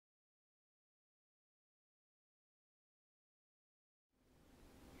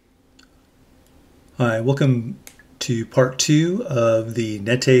Hi, welcome to part 2 of the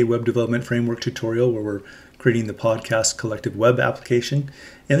Nette Web Development Framework tutorial where we're creating the Podcast Collective web application.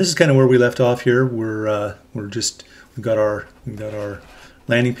 And this is kind of where we left off here. We've got our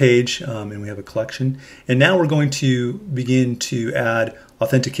landing page and we have a collection. And now we're going to begin to add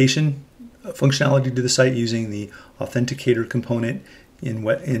authentication functionality to the site using the Authenticator component in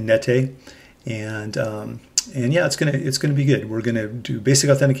Nette. And yeah, it's gonna be good. We're gonna do basic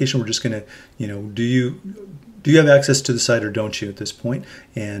authentication. We're just gonna, do you have access to the site or don't you at this point?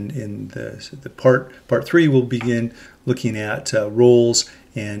 And in the part 3, we'll begin looking at roles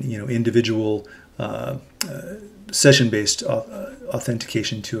and individual session-based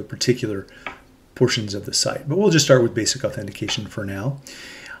authentication to a particular portions of the site. But we'll just start with basic authentication for now.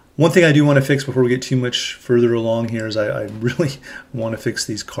 One thing I do want to fix before we get too much further along here is I really want to fix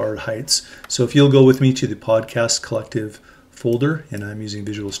these card heights. So if you'll go with me to the Podcast Collective folder, and I'm using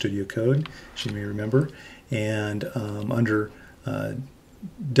Visual Studio Code, as you may remember, and under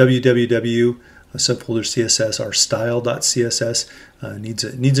www subfolder CSS, our style.css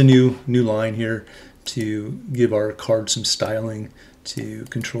needs a new line here to give our card some styling to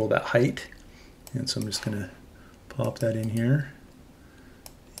control that height. And so I'm just going to pop that in here.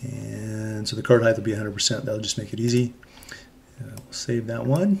 And so the card height will be 100%. That'll just make it easy. We'll save that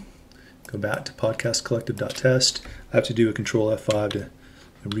one. Go back to podcastcollective.test. I have to do a Control F5 to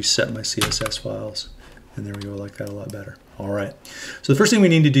reset my CSS files. And there we go, like that a lot better. All right. So the first thing we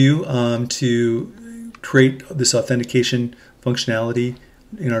need to do to create this authentication functionality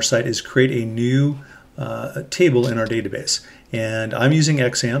in our site is create a new table in our database. And I'm using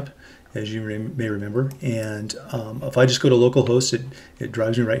XAMPP, as you may remember, and if I just go to localhost, it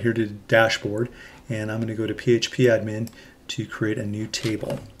drives me right here to the dashboard, and I'm going to go to PHP admin to create a new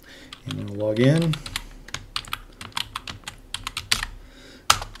table. I'm going to log in,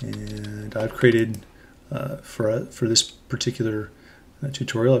 and I've created for this particular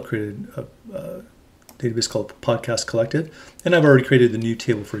tutorial, I've created a database called Podcast Collective, and I've already created the new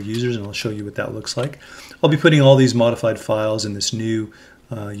table for users, and I'll show you what that looks like. I'll be putting all these modified files in this new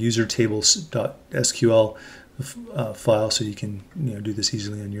user tables.sql file, so you can do this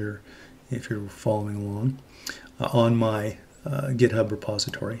easily on if you're following along on my GitHub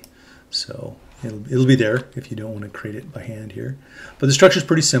repository. So it'll be there if you don't want to create it by hand here. But the structure is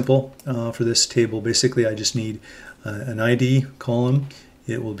pretty simple for this table. Basically, I just need an ID column.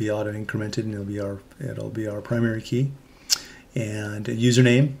 It will be auto incremented, and it'll be our primary key, and a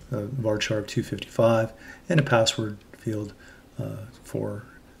username, varchar 255, and a password field for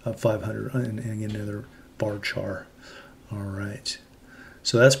 500, and again another varchar. All right,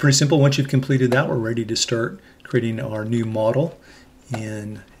 so that's pretty simple. Once you've completed that, we're ready to start creating our new model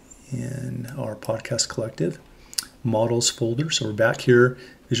in our Podcast Collective models folder. So we're back here,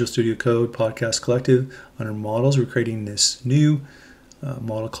 Visual Studio Code, Podcast Collective. Under models, we're creating this new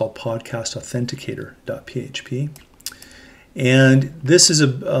model called Podcast Authenticator.php. And this is a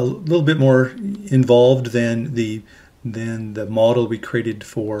little bit more involved than the model we created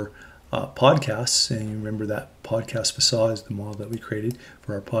for podcasts. And you remember that podcast facade is the model that we created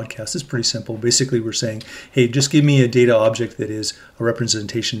for our podcast. It's pretty simple. Basically, we're saying, hey, just give me a data object that is a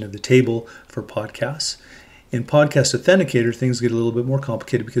representation of the table for podcasts. In Podcast Authenticator, things get a little bit more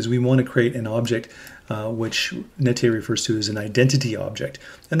complicated because we want to create an object which Nette refers to as an identity object.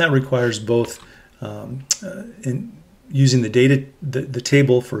 And that requires both using the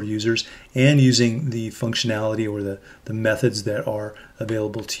table for users and using the functionality or the methods that are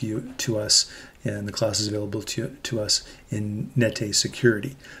available to us and the classes available to us in Nette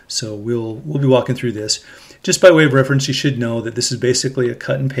security. So we'll be walking through this. Just by way of reference, you should know that this is basically a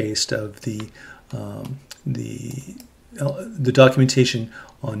cut and paste of the documentation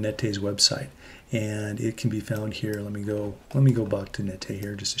on Nette's website, and it can be found here. Let me go back to Nette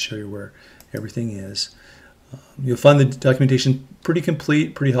here just to show you where everything is. You'll find the documentation pretty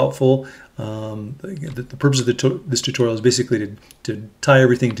complete, pretty helpful. The purpose of this tutorial is basically to tie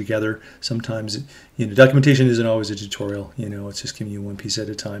everything together. Sometimes, documentation isn't always a tutorial. It's just giving you one piece at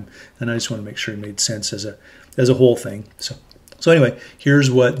a time, and I just want to make sure it made sense as a whole thing. So anyway, here's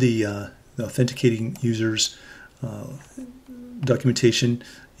what the authenticating users documentation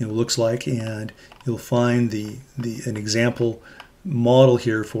looks like, and you'll find an example model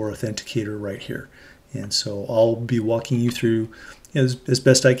here for Authenticator right here. And so I'll be walking you through as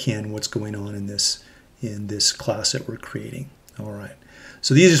best I can what's going on in this class that we're creating. All right.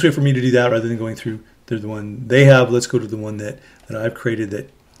 So the easiest way for me to do that, rather than going through the one they have, let's go to the one that I've created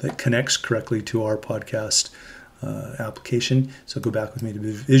that connects correctly to our podcast application. So go back with me to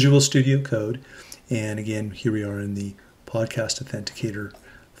Visual Studio Code, and again, here we are in the Podcast Authenticator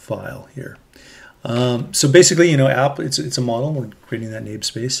file here. So basically, it's a model. We're creating that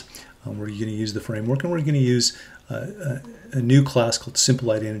namespace. We're going to use the framework, and we're going to use a new class called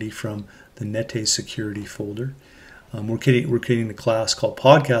Simple Identity from the Nette security folder. We're creating a class called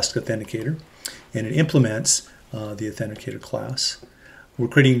Podcast Authenticator, and it implements the Authenticator class. We're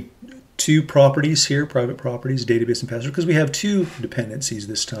creating two properties here, private properties, database and password, because we have two dependencies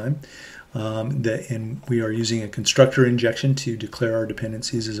this time. And we are using a constructor injection to declare our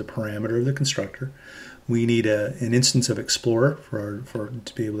dependencies as a parameter of the constructor. We need an instance of Explorer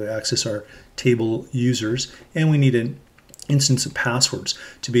to be able to access our table users, and we need an instance of passwords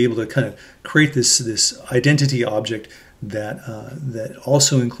to be able to kind of create this identity object that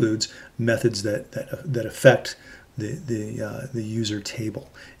also includes methods that affect the user table,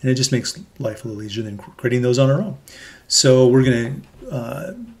 and it just makes life a little easier than creating those on our own. So we're going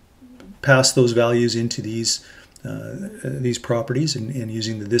to pass those values into these properties and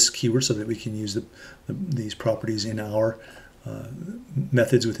using this keyword so that we can use these properties in our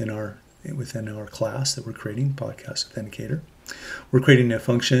methods within our class that we're creating, Podcast Authenticator. We're creating a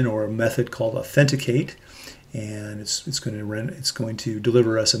function or a method called Authenticate, and it's going to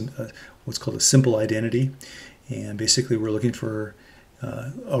deliver us what's called a simple identity. And basically, we're looking for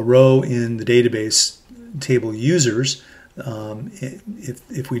a row in the database table users.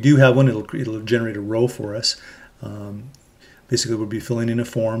 If we do have one, it'll generate a row for us. Basically, we'll be filling in a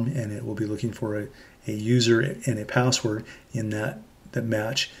form, and it will be looking for a user and a password in that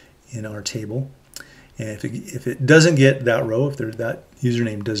match in our table. And if it doesn't get that row, if that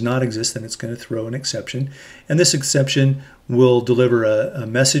username does not exist, then it's going to throw an exception. And this exception will deliver a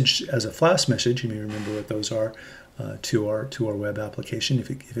message as a flash message. You may remember what those are, to our web application if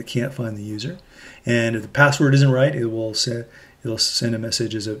it can't find the user. And if the password isn't right, it'll send a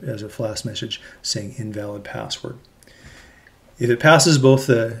message as a flash message saying invalid password. If it passes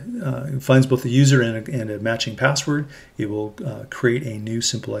finds both the user and a matching password, it will create a new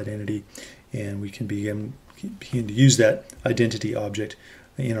simple identity, and we can begin to use that identity object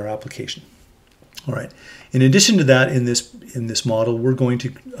in our application. All right. In addition to that, in this model, we're going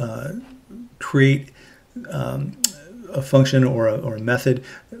to create a function or a method,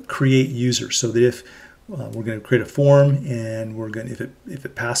 create user, so that if we're going to create a form, and if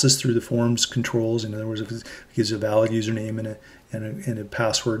it passes through the form's controls, in other words, if it gives a valid username and a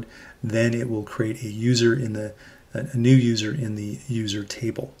password, then it will create a new user in the user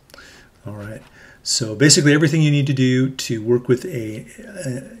table. All right. So basically, everything you need to do to work with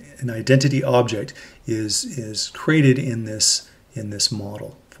an identity object is created in this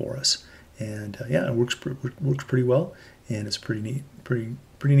model for us. And yeah, it works pretty well, and it's pretty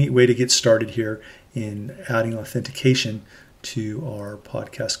neat way to get started here in adding authentication to our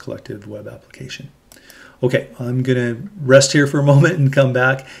Podcast Collective web application. Okay, I'm going to rest here for a moment and come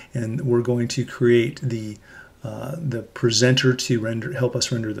back, and we're going to create the presenter to help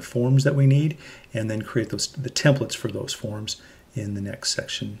us render the forms that we need, and then create the templates for those forms in the next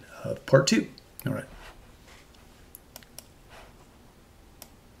section of part 2. All right.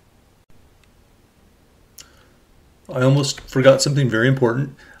 I almost forgot something very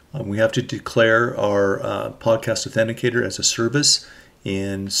important. We have to declare our Podcast Authenticator as a service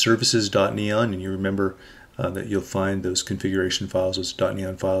in services.neon, and you remember that you'll find those configuration files, those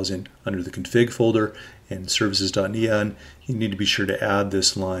 .neon files, under the config folder, and services.neon. You need to be sure to add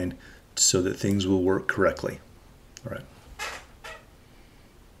this line so that things will work correctly. All right.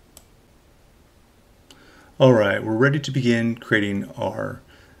 All right, we're ready to begin creating our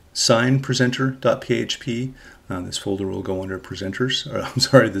signPresenter.php. This folder will go under presenters.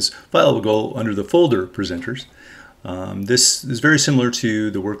 This file will go under the folder presenters. This is very similar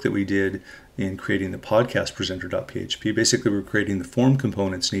to the work that we did in creating the podcast presenter.php. Basically, we're creating the form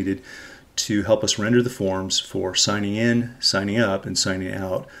components needed to help us render the forms for signing in, signing up, and signing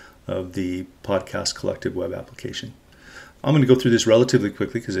out of the Podcast Collective web application. I'm going to go through this relatively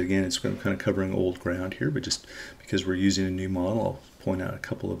quickly because, again, it's kind of covering old ground here, but just because we're using a new model, I'll point out a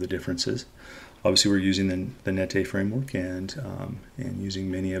couple of the differences. Obviously, we're using the Nette framework and using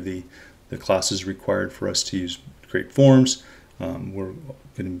many of the classes required for us to create forms. We're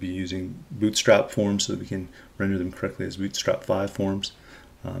going to be using Bootstrap forms so that we can render them correctly as Bootstrap 5 forms.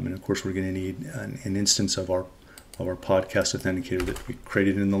 And of course, we're going to need an instance of our Podcast Authenticator that we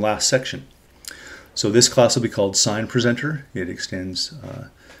created in the last section. So this class will be called signPresenter. It extends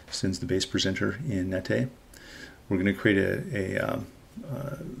the base presenter in Nette. We're going to create a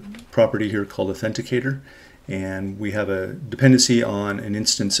property here called Authenticator, and we have a dependency on an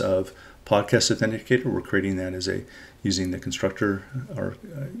instance of Podcast Authenticator. We're creating that using the constructor, our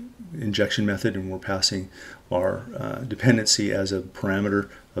injection method, and we're passing our dependency as a parameter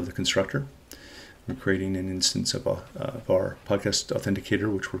of the constructor. we're creating an instance of our podcast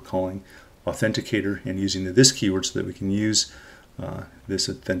authenticator, which we're calling Authenticator, and using the this keyword so that we can use this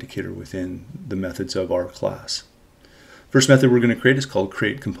authenticator within the methods of our class. First method we're going to create is called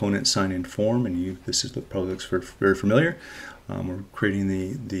create component sign-in form, and this is probably looks very familiar. We're creating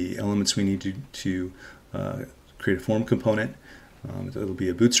the elements we need to create a form component. It'll be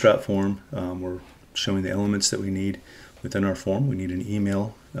a bootstrap form. We're showing the elements that we need within our form. We need an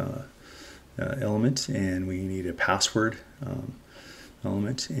email element, and we need a password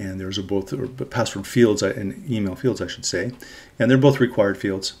element, and there's both password fields and email fields, I should say, and they're both required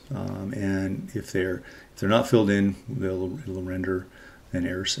fields. And if they're not filled in, it'll render an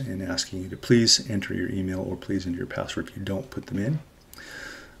error and asking you to please enter your email or please enter your password if you don't put them in.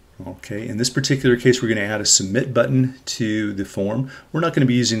 Okay, in this particular case, we're going to add a submit button to the form. We're not going to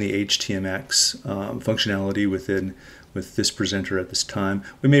be using the HTMX functionality with this presenter at this time.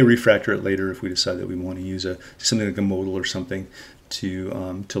 We may refactor it later if we decide that we want to use something like a modal or something to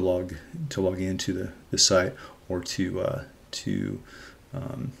log into the site or to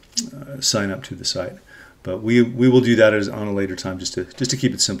sign up to the site. But we will do that on a later time just to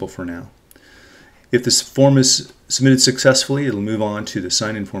keep it simple for now. If this form is submitted successfully, it'll move on to the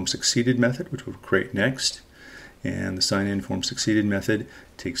sign-in form succeeded method, which we'll create next. And the sign-in form succeeded method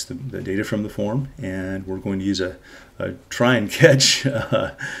takes the data from the form, and we're going to use a try and catch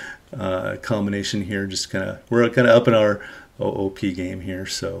combination here. We're kind of up in our OOP game here.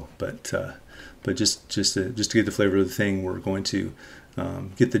 So, but just to get the flavor of the thing, we're going to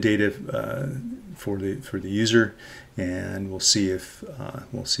get the data for the user, and we'll see if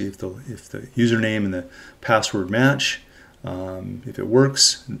the username and the password match. If it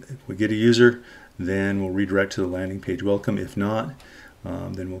works, if we get a user, then we'll redirect to the landing page welcome. If not,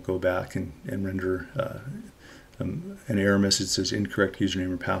 then we'll go back and render an error message that says incorrect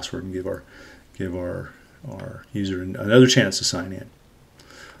username or password, and give our user another chance to sign in.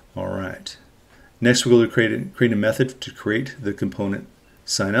 All right. Next, we're going to create a method to create the component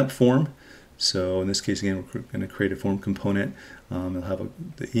sign up form. So in this case, again, we're going to create a form component. It'll have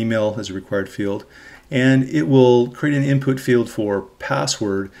the email as a required field, and it will create an input field for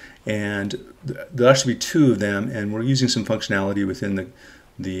password, and there'll actually be two of them, and we're using some functionality within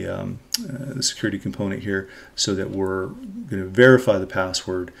the security component here so that we're going to verify the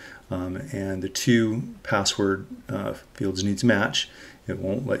password, and the two password fields need to match. It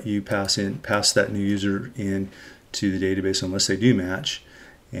won't let you pass that new user in to the database unless they do match.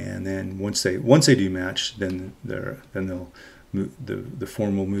 And then once they do match, then the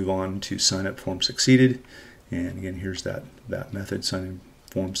form will move on to sign up form succeeded. And again, here's that method, sign in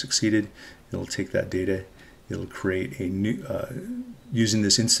form succeeded. It'll take that data. It'll create a new using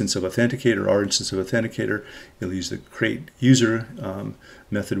this instance of Authenticator, our instance of Authenticator. It'll use the create user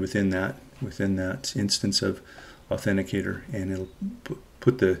method within that instance of Authenticator, and it'll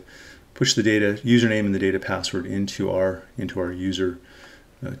push the data username and the data password into our user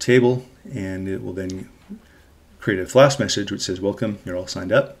table, and it will then create a flash message which says welcome, you're all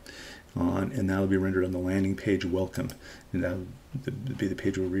signed up, and that'll be rendered on the landing page welcome, and that'll be the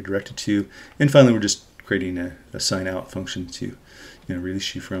page we're redirected to. And finally, we're just creating a sign out function to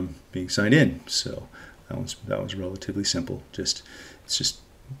release you from being signed in. So that was relatively simple. It's just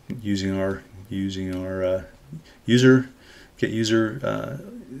using our user get user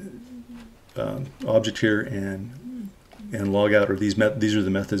object here and log out, or these are the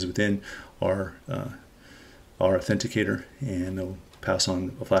methods within our authenticator, and it'll pass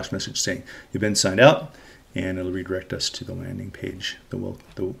on a flash message saying you've been signed out, and it'll redirect us to the landing page, the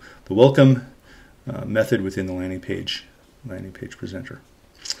welcome method within the landing page presenter.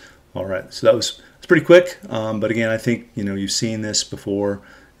 All right, so it's pretty quick, but again, I think you've seen this before,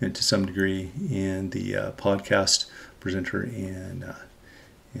 and to some degree in the podcast presenter, and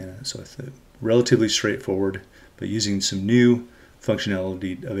so it's relatively straightforward, but using some new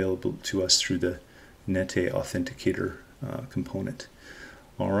functionality available to us through the Nette Authenticator component.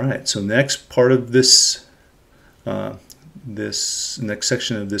 All right, so next part of this next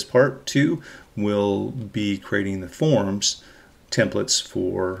section of this part 2 will be creating the forms templates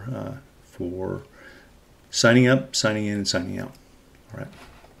for signing up, signing in, and signing out.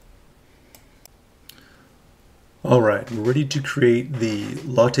 All right, we're ready to create the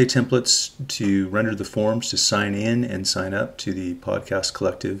Latte templates to render the forms to sign in and sign up to the Podcast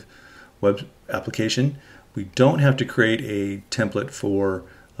Collective web application. We don't have to create a template for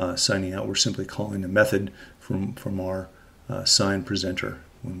signing out. We're simply calling a method from our sign presenter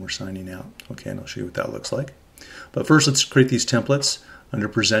when we're signing out. Okay, and I'll show you what that looks like. But first, let's create these templates under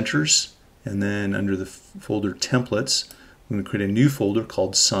presenters, and then under the folder templates, I'm going to create a new folder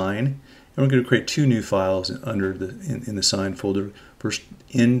called sign, we're going to create two new files under in the sign folder. First,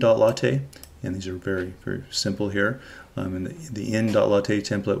 in.latte, and these are very, very simple here. In the in.latte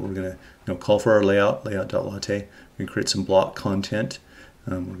template, we're going to call for our layout.latte. We're going to create some block content.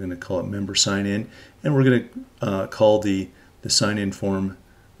 We're going to call it member sign in, and we're going to call the sign in form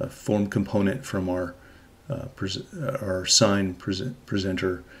component from our sign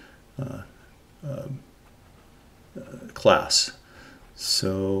presenter class.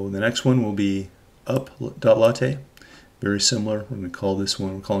 So the next one will be up.latte. Very similar. We're going to call this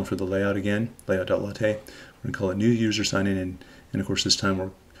one, we're calling for the layout again, layout.latte. We're going to call it new user sign in, and of course this time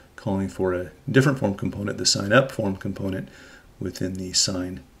we're calling for a different form component, the sign up form component within the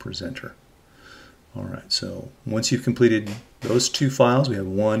sign presenter. All right, so once you've completed those two files, we have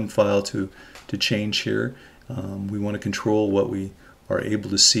one file to change here. We want to control what we are able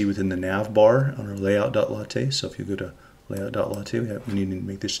to see within the nav bar on our layout.latte. So if you go to layout.latte, we need to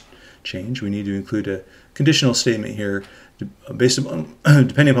make this change. We need to include a conditional statement here based on,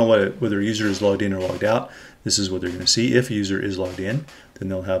 depending upon whether a user is logged in or logged out. This is what they're going to see. If a user is logged in, then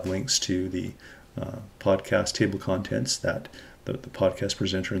they'll have links to the podcast table contents, that the podcast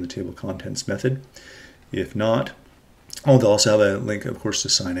presenter and the table contents method. If not, they'll also have a link, of course, to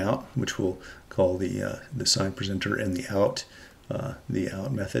sign out, which we'll call the sign presenter and the out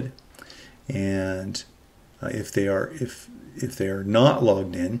method. And if they are not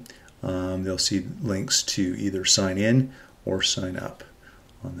logged in, they'll see links to either sign in or sign up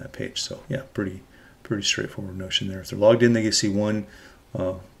on that page. So yeah, pretty straightforward notion there. If they're logged in, they can see one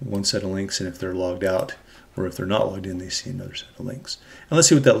set of links, and if they're logged out or if they're not logged in, they see another set of links. And let's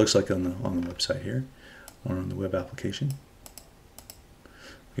see what that looks like on the website here, or on the web application.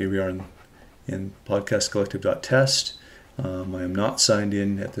 Here we are in podcastcollective.test. I am not signed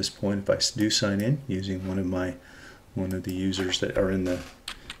in at this point. If I do sign in using one of the users that are in the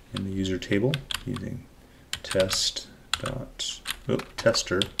user table, using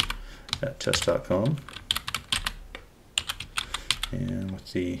tester@test.com, and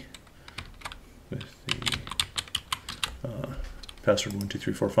with the password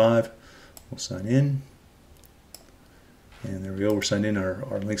 12345, we'll sign in. And there we go, we're signed in.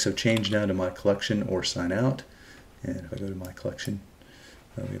 Our links have changed now to my collection or sign out. And if I go to my collection,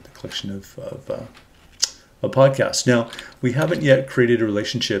 we have the collection of podcasts. Now, we haven't yet created a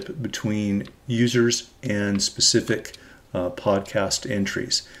relationship between users and specific podcast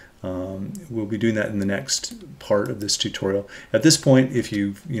entries. We'll be doing that in the next part of this tutorial. At this point, if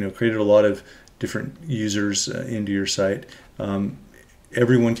you've created a lot of different users into your site,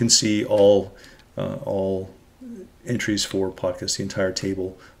 everyone can see all entries for podcasts, the entire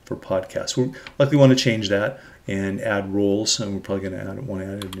table for podcasts. We'll likely want to change that and add roles, and we're probably going to want to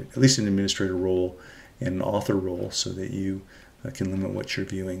add at least an administrator role and an author role, so that you can limit what you're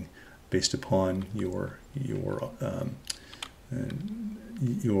viewing based upon your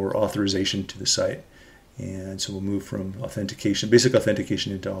authorization to the site. And so we'll move from basic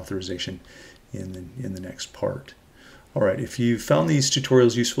authentication into authorization in the next part. All right, if you found these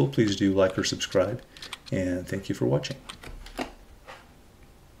tutorials useful, please do like or subscribe, and thank you for watching.